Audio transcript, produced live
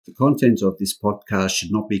The content of this podcast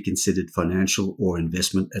should not be considered financial or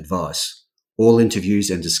investment advice. All interviews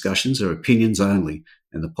and discussions are opinions only,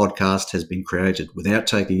 and the podcast has been created without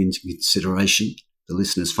taking into consideration the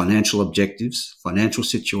listener's financial objectives, financial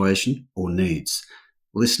situation, or needs.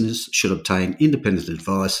 Listeners should obtain independent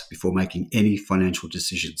advice before making any financial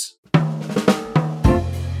decisions.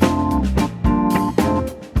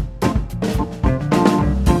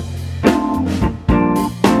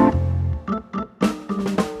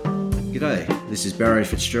 G'day, this is Barry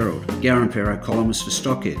Fitzgerald, Garimpeiro columnist for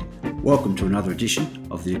Stockhead. Welcome to another edition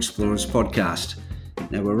of the Explorers Podcast.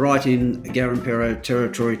 Now we're right in Garimpeiro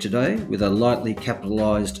territory today with a lightly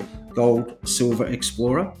capitalised gold silver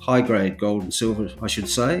explorer, high-grade gold and silver I should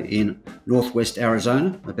say, in northwest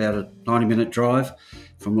Arizona, about a 90-minute drive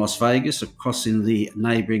from Las Vegas across in the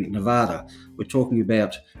neighbouring Nevada. We're talking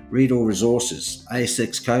about Riedel Resources.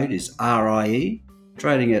 ASX code is RIE,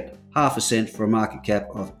 trading at half a cent for a market cap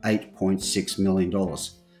of $8.6 million.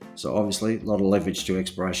 So obviously a lot of leverage to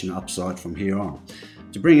exploration upside from here on.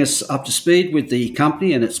 To bring us up to speed with the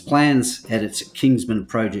company and its plans at its Kingman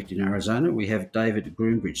project in Arizona, we have David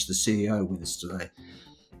Groombridge, the CEO, with us today.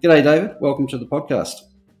 G'day, David. Welcome to the podcast.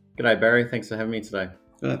 G'day, Barry. Thanks for having me today.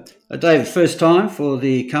 David, first time for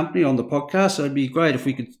the company on the podcast, so it'd be great if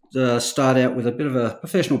we could start out with a bit of a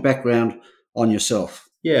professional background on yourself.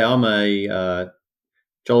 Yeah, I'm a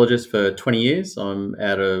geologist for 20 years. I'm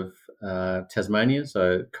out of Tasmania,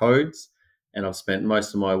 so Codes, and I've spent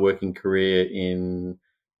most of my working career in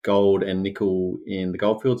gold and nickel in the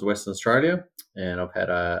goldfields of Western Australia, and I've had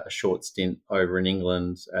a short stint over in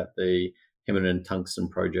England at the Kingman tungsten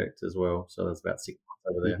project as well, so that's about 6 months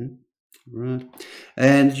over there. Mm-hmm. Right.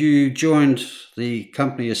 And you joined the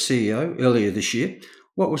company as CEO earlier this year.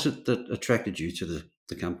 What was it that attracted you to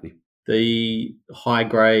the company? The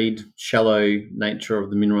high-grade, shallow nature of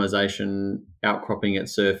the mineralisation, outcropping at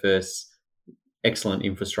surface, excellent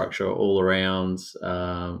infrastructure all around.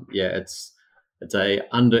 It's a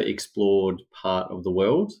underexplored part of the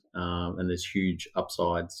world, and there's huge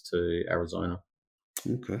upsides to Arizona.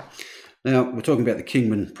 Okay. Now, we're talking about the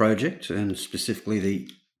Kingman project and specifically the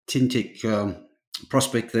Tintic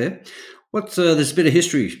prospect there. There's a bit of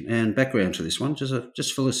history and background to this one.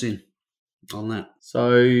 Just fill us in on that.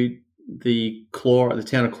 So the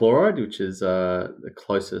town of Chloride, which is the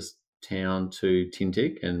closest town to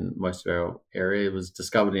Tintic and most of our area, was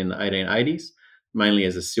discovered in the 1880s, mainly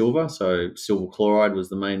as a silver. So silver chloride was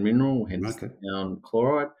the main mineral, hence the town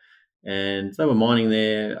Chloride. And they were mining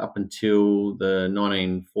there up until the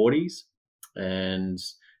 1940s. And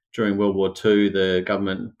during World War II, the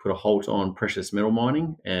government put a halt on precious metal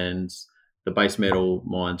mining, and the base metal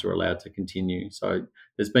mines were allowed to continue. So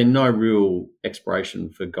there's been no real exploration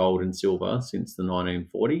for gold and silver since the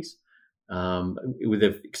 1940s, with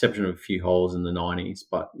the exception of a few holes in the 90s.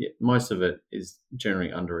 But most of it is generally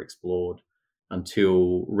underexplored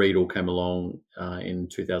until Riedel came along in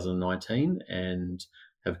 2019 and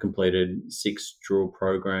have completed 6 drill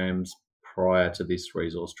programs prior to this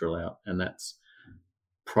resource drill out, and that's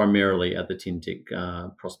primarily at the Tintic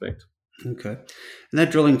prospect. Okay. And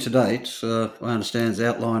that drilling to date, I understand, has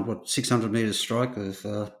outlined 600 metres strike of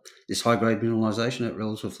this high-grade mineralisation at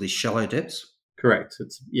relatively shallow depths? Correct.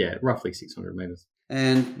 It's, roughly 600 metres.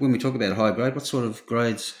 And when we talk about high-grade, what sort of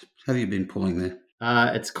grades have you been pulling there?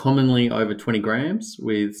 It's commonly over 20 grams,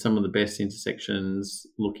 with some of the best intersections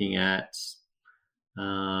looking at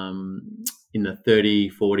in the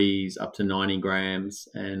 30, 40s up to 90 grams,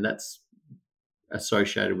 and that's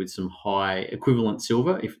associated with some high equivalent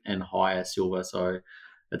silver and higher silver. So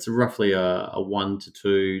it's roughly a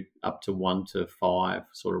 1-to-2 up to 1-to-5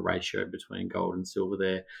 sort of ratio between gold and silver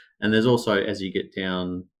there. And there's also, as you get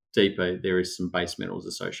down deeper, there is some base metals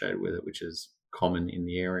associated with it, which is common in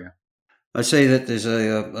the area. I see that there's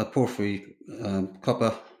a porphyry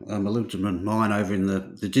copper molybdenum mine over in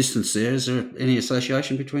the distance there. Is there any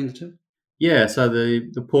association between the two? Yeah, so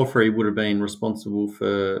the porphyry would have been responsible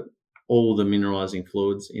for all the mineralising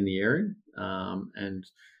fluids in the area, and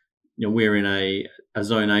we're in a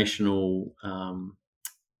zonational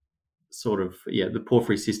the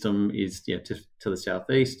porphyry system is to the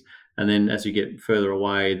southeast, and then as you get further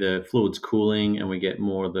away, the fluid's cooling and we get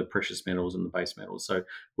more of the precious metals and the base metals. So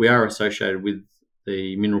we are associated with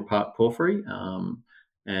the mineral part porphyry,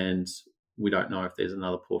 and we don't know if there's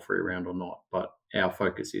another porphyry around or not, but our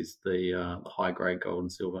focus is the high-grade gold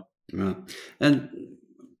and silver. Right. And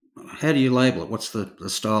how do you label it? What's the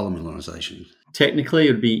style of mineralisation? Technically,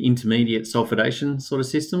 it would be intermediate sulfidation sort of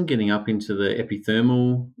system, getting up into the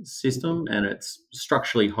epithermal system, and it's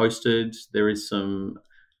structurally hosted. There is some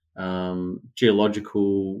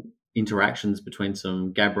geological interactions between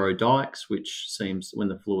some gabbro dikes, which seems when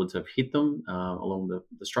the fluids have hit them along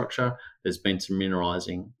the structure, there's been some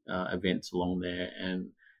mineralizing events along there. And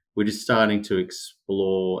we're just starting to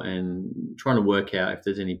explore and trying to work out if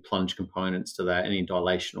there's any plunge components to that, any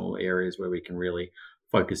dilational areas where we can really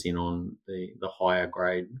focus in on the higher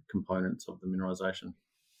grade components of the mineralization.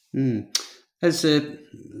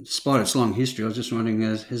 Despite its long history, I was just wondering,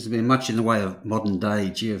 has there been much in the way of modern day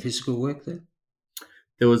geophysical work there?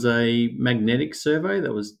 There was a magnetic survey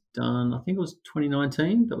that was done, I think it was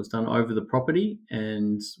 2019, that was done over the property,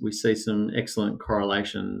 and we see some excellent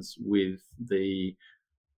correlations with the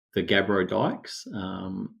gabbro dikes,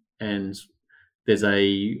 and there's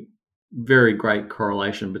a very great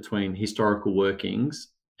correlation between historical workings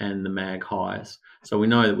and the mag highs. So we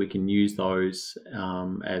know that we can use those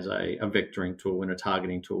as a vectoring tool and a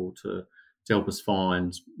targeting tool to help us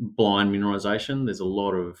find blind mineralization. There's a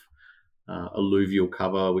lot of alluvial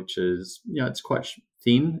cover, which is, it's quite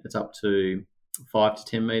thin. It's up to 5 to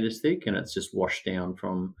 10 meters thick, and it's just washed down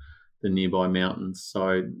from the nearby mountains.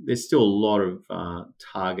 So there's still a lot of a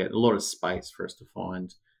lot of space for us to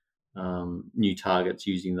find new targets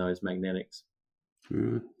using those magnetics.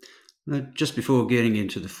 Just before getting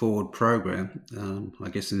into the forward program, I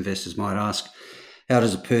guess investors might ask, how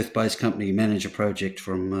does a Perth-based company manage a project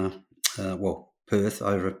from, Perth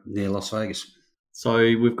over near Las Vegas? So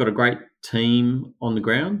we've got a great team on the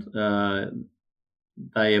ground.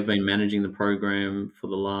 They have been managing the program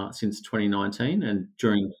since 2019, and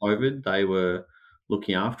during COVID, they were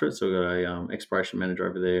looking after it. So we've got a exploration manager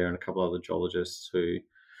over there and a couple other geologists who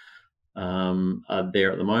are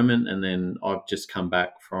there at the moment. And then I've just come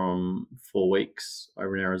back from 4 weeks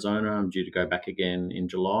over in Arizona. I'm due to go back again in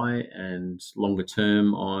July, and longer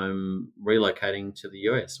term, I'm relocating to the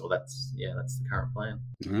US. Well, that's the current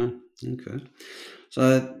plan. Okay.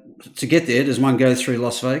 So to get there, does one go through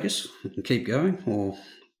Las Vegas and keep going, or?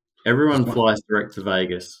 Everyone flies direct to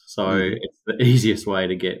Vegas, so it's the easiest way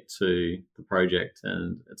to get to the project,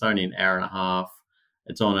 and it's only an hour and a half.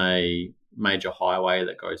 It's on a major highway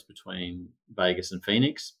that goes between Vegas and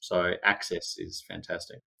Phoenix, so access is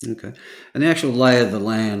fantastic. Okay. And the actual lay of the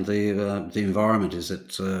land, the environment, is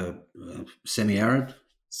it semi-arid?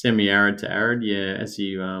 Semi-arid to arid, yeah.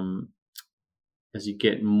 As you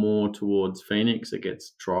get more towards Phoenix, it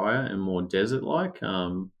gets drier and more desert-like,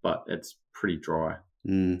 but it's pretty dry.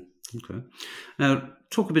 Okay. Now,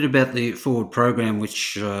 talk a bit about the forward program,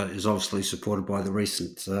 which is obviously supported by the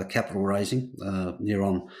recent capital raising. Near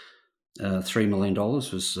on $3 million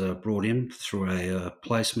was brought in through a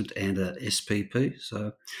placement and a SPP.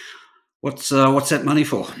 So, what's that money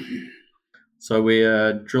for? So we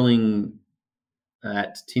are drilling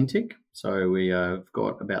at Tintic. So we have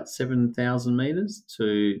got about 7,000 metres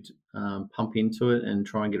to pump into it and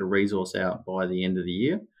try and get a resource out by the end of the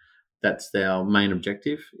year. That's our main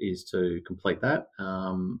objective, is to complete that.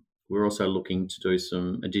 We're also looking to do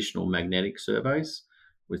some additional magnetic surveys.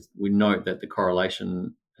 We note that the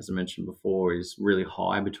correlation, as I mentioned before, is really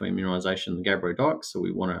high between mineralisation and the gabbro dikes. So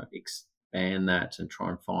we want to expand that and try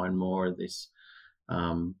and find more of this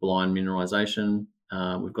blind mineralisation.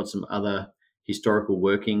 We've got some other historical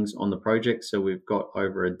workings on the project. So we've got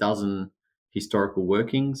over a dozen historical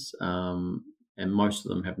workings, and most of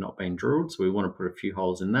them have not been drilled. So we want to put a few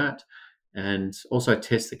holes in that, and also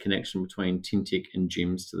test the connection between Tintic and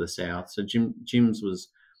Jims to the south. So Jims was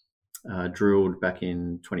drilled back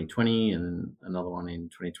in 2020 and another one in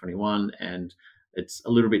 2021, and it's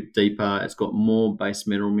a little bit deeper. It's got more base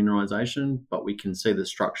metal mineralization, but we can see the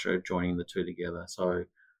structure joining the two together. So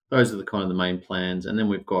those are the main plans. And then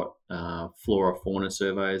we've got flora fauna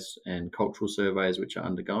surveys and cultural surveys which are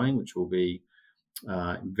undergoing, which will be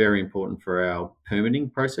very important for our permitting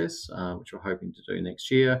process, which we're hoping to do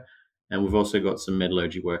next year. And we've also got some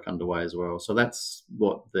metallurgy work underway as well. So that's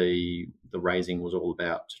what the raising was all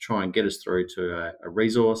about, to try and get us through to a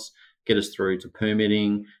resource, get us through to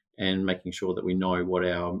permitting, and making sure that we know what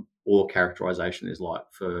our ore characterization is like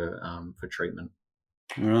for treatment.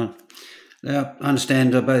 All right. Now, I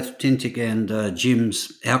understand both Tintic and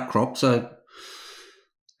Jim's outcrop. So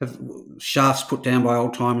have shafts put down by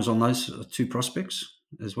old timers on those two prospects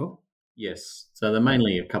as well? Yes. So they're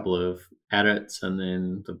mainly a couple of adits, and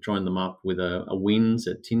then they've joined them up with a Wins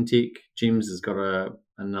at Tintic. Jim's has got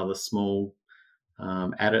another small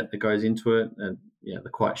adit that goes into it. And, they're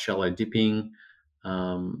quite shallow dipping.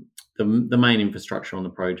 The main infrastructure on the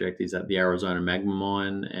project is at the Arizona Magma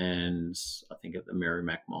Mine and I think at the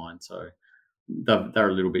Merrimack Mine. So they're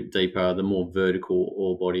a little bit deeper, the more vertical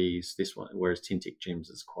ore bodies, this one, whereas Tintic Jims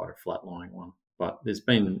is quite a flat-lying one. But there's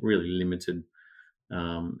been really limited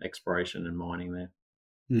exploration and mining there.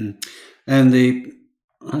 And the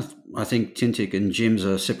I think Tintic and Jims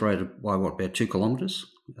are separated by about 2 kilometres.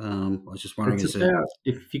 I was just wondering, It's is there? about,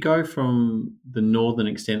 if you go from the northern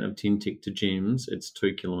extent of Tintic to Jims, it's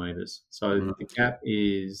 2 kilometres. So uh, the gap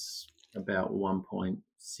is about 1.6,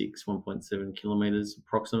 1.7 kilometres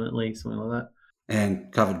approximately, something like that.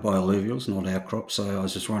 And covered by alluvials, not outcrops. So I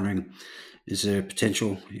was just wondering, is there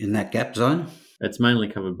potential in that gap zone? It's mainly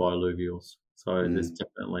covered by alluvials. So there's Mm.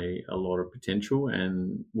 definitely a lot of potential,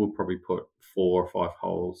 and we'll probably put 4 or 5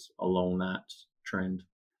 holes along that trend.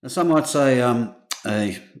 Now, some might say a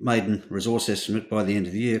maiden resource estimate by the end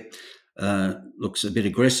of the year looks a bit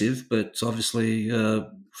aggressive, but obviously,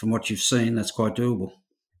 from what you've seen, that's quite doable.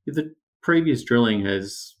 The previous drilling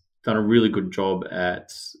has done a really good job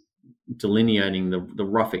at delineating the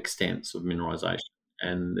rough extents of mineralisation.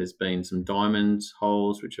 And there's been some diamond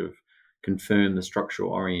holes which have confirmed the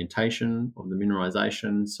structural orientation of the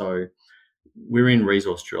mineralisation. So we're in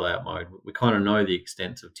resource drill out mode. We kind of know the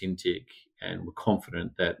extents of Tintic, and we're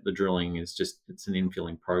confident that the drilling is it's an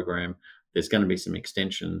infilling program. There's going to be some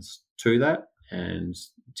extensions to that and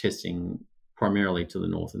testing primarily to the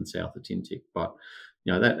north and south of Tintic. But,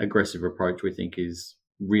 that aggressive approach we think is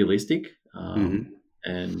realistic. Mm-hmm.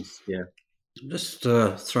 And yeah, Just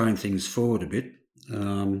throwing things forward a bit,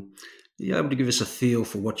 are you able to give us a feel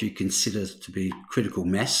for what you consider to be critical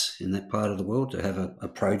mass in that part of the world to have a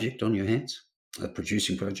project on your hands, a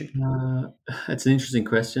producing project? it's an interesting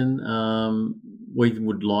question. We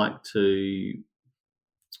would like to,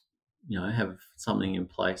 have something in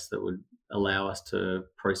place that would allow us to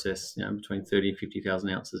process, between 30 and 50,000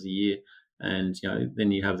 ounces a year. And,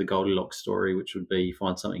 then you have the Goldilocks story, which would be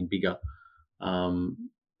find something bigger.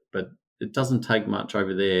 But it doesn't take much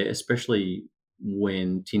over there, especially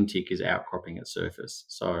when Tintic is outcropping at surface.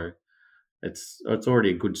 So it's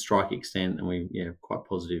already a good strike extent, and quite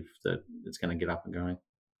positive that it's going to get up and going.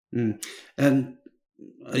 Mm. And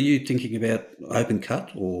are you thinking about open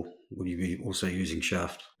cut, or would you be also using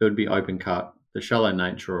shaft? It would be open cut. The shallow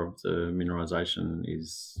nature of the mineralisation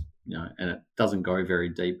is, and it doesn't go very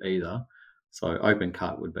deep either. So open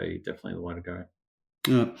cut would be definitely the way to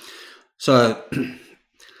go. So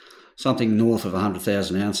something north of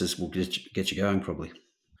 100,000 ounces will get you going, probably.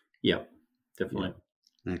 Yeah, Yeah. definitely.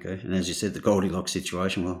 Okay. And as you said, the Goldilocks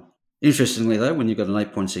situation. Well, interestingly though, when you've got an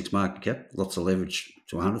 8.6 market cap, lots of leverage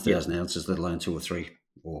to Yeah, 100,000 ounces, let alone 2 or 3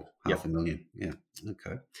 or yeah. 500,000. Yeah.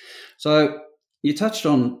 Okay. So you touched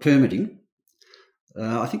on permitting.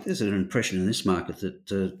 I think there's an impression in this market that,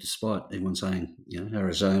 despite everyone saying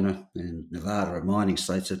Arizona and Nevada are mining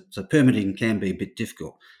states, that permitting can be a bit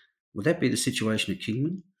difficult. Would that be the situation at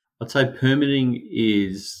Kingman? I'd say permitting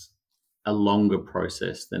is a longer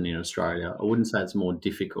process than in Australia. I wouldn't say it's more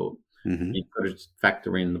difficult. Mm-hmm. You've got to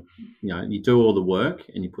factor in you do all the work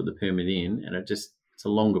and you put the permit in, and it's a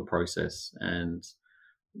longer process. And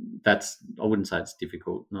I wouldn't say it's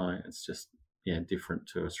difficult. No, it's just, different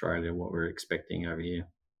to Australia, what we're expecting over here.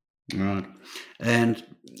 Right. And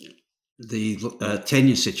the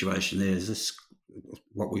tenure situation there, is this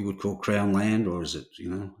what we would call Crown land, or is it,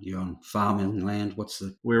 you're on farming land? What's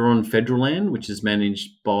the... We're on federal land, which is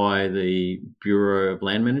managed by the Bureau of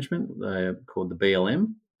Land Management. They're called the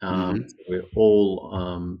BLM. Mm-hmm. So we're all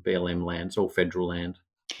BLM land. It's all federal land.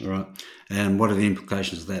 All right. And what are the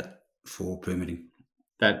implications of that for permitting?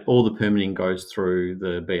 That all the permitting goes through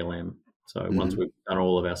the BLM. So once Mm-hmm. we've done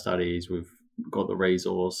all of our studies, we've got the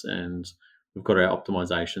resource and we've got our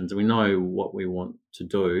optimizations, and we know what we want to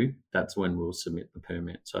do, that's when we'll submit the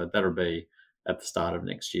permit. So that'll be at the start of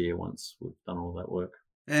next year once we've done all that work.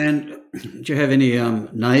 And do you have any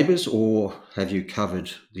neighbours, or have you covered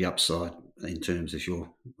the upside in terms of your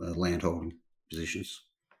land holding positions?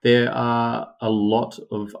 There are a lot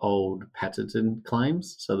of old patented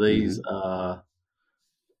claims. So these Mm-hmm. are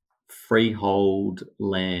freehold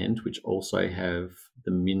land which also have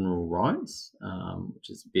the mineral rights, which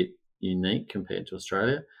is a bit unique compared to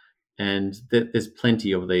Australia. And there's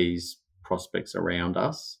plenty of these prospects around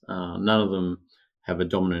us. None of them have a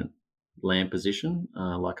dominant land position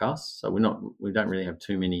like us, so we don't really have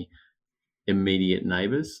too many immediate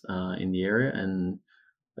neighbours in the area. And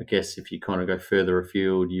I guess if you kind of go further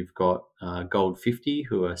afield, you've got Gold 50,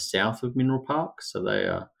 who are south of Mineral Park, so they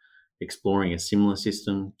are exploring a similar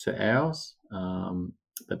system to ours,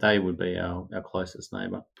 but they would be our closest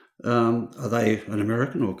neighbour. Are they an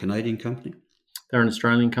American or Canadian company? They're an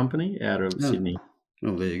Australian company out of No. Sydney.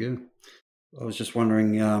 Well, there you go. I was just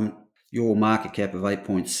wondering, your market cap of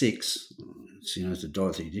 8.6, it's a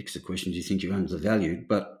Dorothy Dixer question, do you think you're undervalued?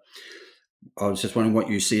 But I was just wondering what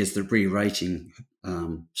you see as the re-rating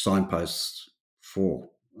signposts for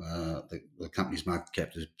the company's market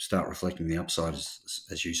cap to start reflecting the upside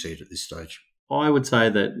as you see it at this stage. I would say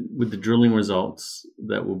that with the drilling results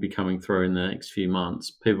that will be coming through in the next few months,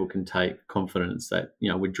 people can take confidence that,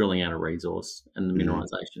 we're drilling out a resource and the Mm.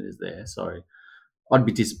 mineralisation is there. So I'd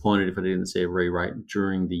be disappointed if I didn't see a re-rate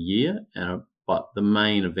during the year, but the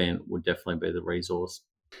main event would definitely be the resource.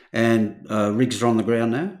 And rigs are on the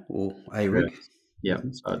ground now, or a rig? Correct. Yeah.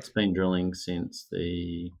 Mm-hmm. So it's been drilling since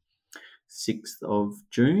the 6th of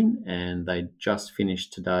June, and they just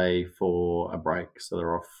finished today for a break. So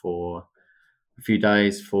they're off for a few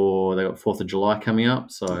days they got 4th of July coming up.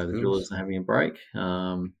 So Of the course. drillers are having a break.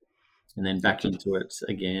 And then back Gotcha. into it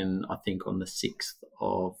again, I think on the 6th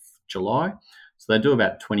of July. So they do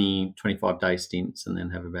about 20, 25-day stints and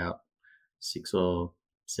then have about 6 or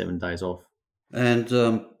 7 days off. And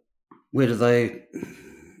where do they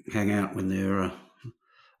hang out when they're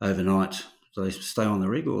overnight? Do they stay on the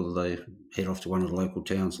rig, or do they head off to one of the local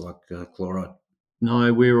towns like Chloride?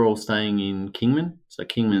 No, we were all staying in Kingman. So Mm.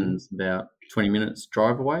 Kingman's about 20 minutes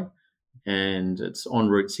drive away, and it's on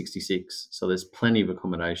Route 66. So there's plenty of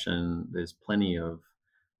accommodation. There's plenty of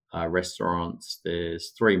restaurants. There's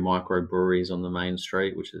 3 microbreweries on the main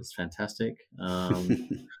street, which is fantastic.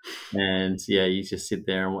 And yeah, you just sit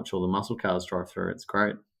there and watch all the muscle cars drive through. It's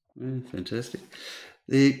great. Yeah, fantastic.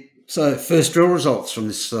 So first drill results from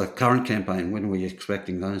this current campaign. When were you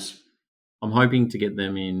expecting those? I'm hoping to get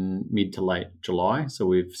them in mid to late July. So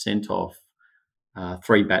we've sent off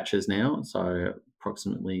 3 batches now. So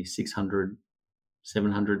approximately 600,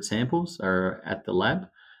 700 samples are at the lab.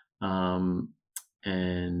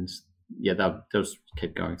 And yeah, they'll just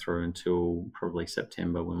keep going through until probably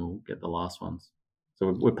September when we'll get the last ones.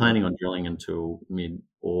 So we're planning on drilling until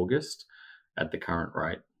mid-August at the current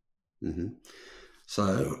rate. Mm-hmm.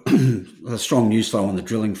 So a strong news flow on the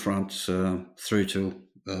drilling front through to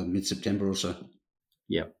mid-September or so.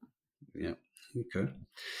 Yep. Yeah. Okay.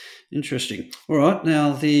 Interesting. All right.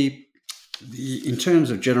 Now, the in terms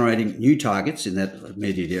of generating new targets in that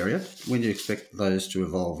immediate area, when do you expect those to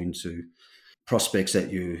evolve into prospects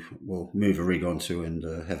that you will move a rig onto and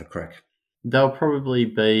have a crack? They'll probably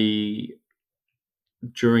be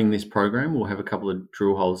during this program. We'll have a couple of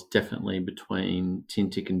drill holes definitely between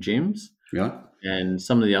Tintic and Jim's, Yeah. and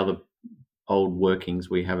some of the other old workings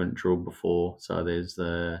we haven't drilled before. So there's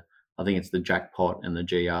I think it's the Jackpot and the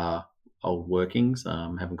GR old workings.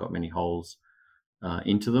 Haven't got many holes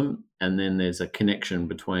into them, and then there's a connection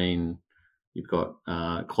between. You've got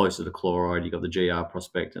closer to Chloride, you've got the GR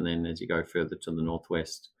prospect, and then as you go further to the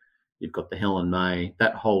northwest, you've got the Helen May.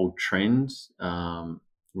 That whole trend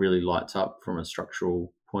really lights up from a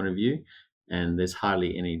structural point of view, and there's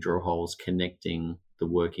hardly any drill holes connecting the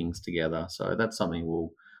workings together. So that's something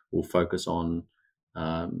we'll focus on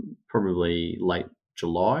probably late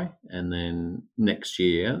July, and then next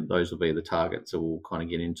year those will be the targets that we'll kind of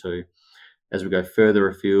get into. As we go further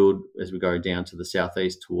afield, as we go down to the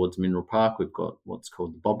southeast towards Mineral Park, we've got what's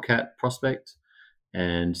called the Bobcat prospect.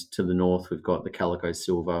 And to the north, we've got the Calico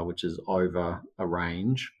Silver, which is over a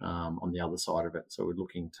range on the other side of it. So we're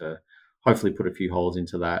looking to hopefully put a few holes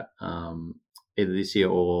into that either this year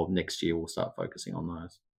or next year. We'll start focusing on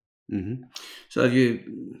those. Mm-hmm. So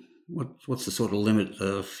what's the sort of limit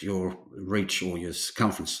of your reach or your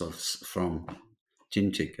circumference from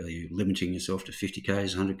Tintic? Are you limiting yourself to 50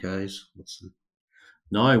 k's, 100 k's?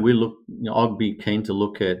 No, I'd be keen to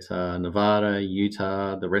look at Nevada,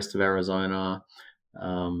 Utah, the rest of Arizona.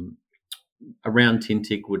 Around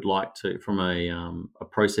Tintic, would like to, from a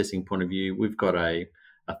processing point of view, we've got a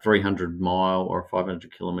 300 mile or a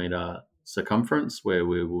 500 kilometre circumference where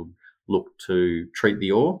we will look to treat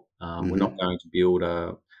the ore. We're not going to build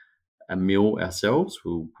a mill ourselves.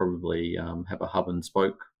 We'll probably have a hub and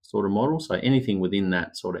spoke sort of model. So anything within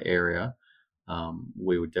that sort of area,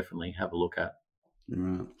 we would definitely have a look at.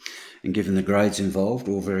 Right. And given the grades involved,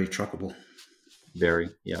 all very truckable. Very,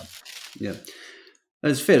 yeah. Yeah.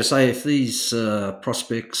 It's fair to say if these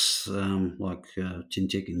prospects like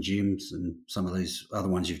Tintic and Jims and some of these other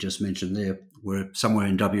ones you've just mentioned there were somewhere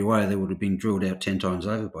in WA, they would have been drilled out 10 times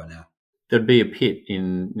over by now. There'd be a pit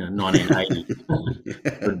in 1980.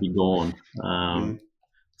 It would be gone. Yeah.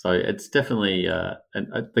 So it's definitely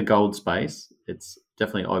the gold space. It's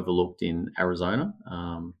definitely overlooked in Arizona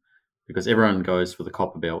because everyone goes for the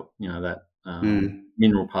copper belt. That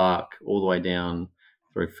Mineral Park all the way down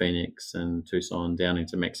through Phoenix and Tucson down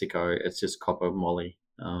into Mexico. It's just copper moly.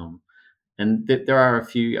 And there are a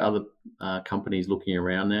few other companies looking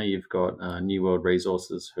around now. You've got New World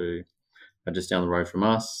Resources, who are just down the road from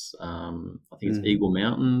us. I think it's Eagle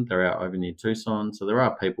Mountain. They're out over near Tucson. So there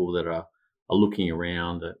are people that are looking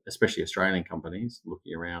around, especially Australian companies,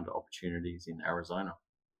 looking around at opportunities in Arizona.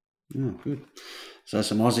 Oh, good. So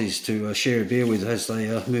some Aussies to share a beer with as they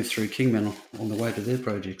move through Kingman on the way to their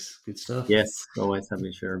projects. Good stuff. Yes, always happy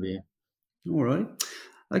to share a beer. All right.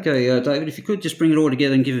 Okay, David, if you could just bring it all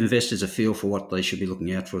together and give investors a feel for what they should be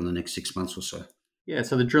looking out for in the next 6 months or so. Yeah,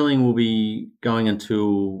 so the drilling will be going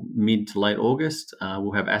until mid to late August.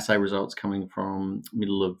 We'll have assay results coming from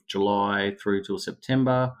middle of July through till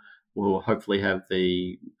September. We'll hopefully have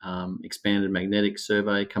the expanded magnetic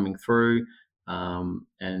survey coming through,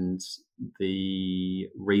 and the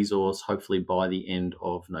resource hopefully by the end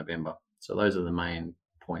of November. So those are the main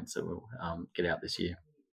points that we'll get out this year.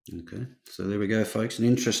 Okay, so there we go, folks. An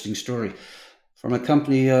interesting story from a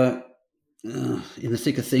company in the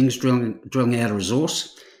thick of things, drilling out a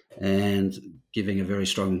resource and giving a very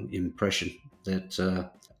strong impression that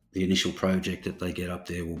the initial project that they get up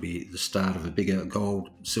there will be the start of a bigger gold,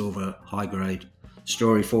 silver, high-grade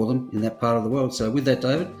story for them in that part of the world. So with that,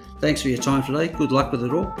 David, thanks for your time today. Good luck with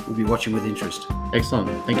it all. We'll be watching with interest. Excellent.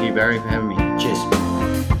 Thank you, Barry, for having me. Cheers.